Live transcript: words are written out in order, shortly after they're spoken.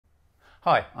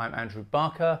Hi, I'm Andrew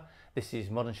Barker. This is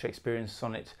Modern Shakespearean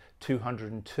Sonnet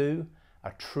 202,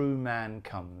 A True Man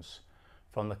Comes,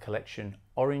 from the collection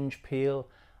Orange Peel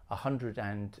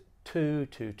 102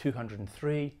 to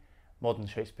 203, Modern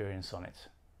Shakespearean Sonnets.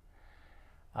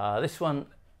 This one,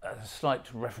 a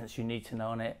slight reference you need to know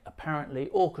on it. Apparently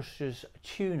orchestras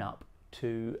tune up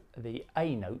to the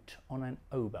A note on an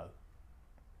oboe.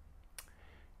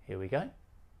 Here we go.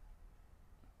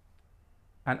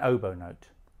 An oboe note.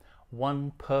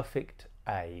 One perfect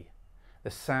A,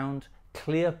 the sound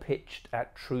clear-pitched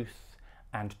at truth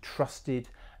and trusted,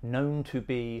 known to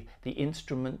be the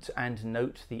instrument and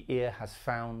note the ear has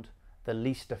found, the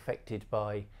least affected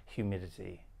by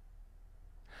humidity.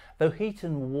 Though heat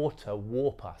and water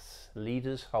warp us,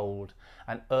 leaders hold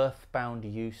an earth-bound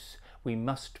use, we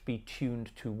must be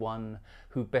tuned to one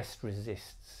who best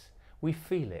resists. We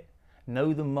feel it,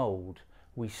 know the mould,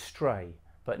 we stray,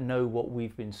 but know what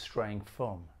we've been straying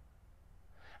from.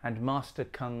 And Master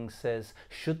Kung says,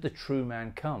 should the true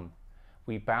man come,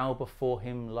 we bow before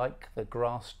him like the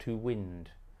grass to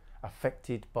wind,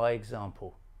 affected by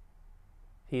example.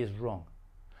 He is wrong.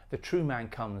 The true man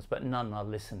comes, but none are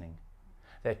listening.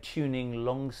 Their tuning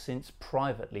long since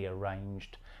privately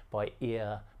arranged by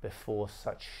ear before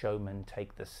such showmen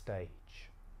take the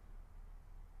stage.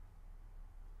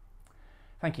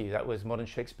 Thank you. That was Modern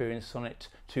Shakespearean Sonnet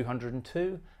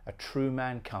 202, A True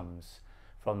Man Comes,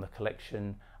 from the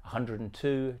collection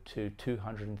 102 to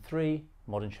 203,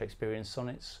 Modern Shakespearean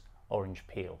Sonnets, Orange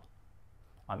Peel.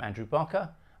 I'm Andrew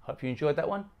Barker. Hope you enjoyed that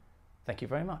one. Thank you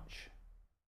very much.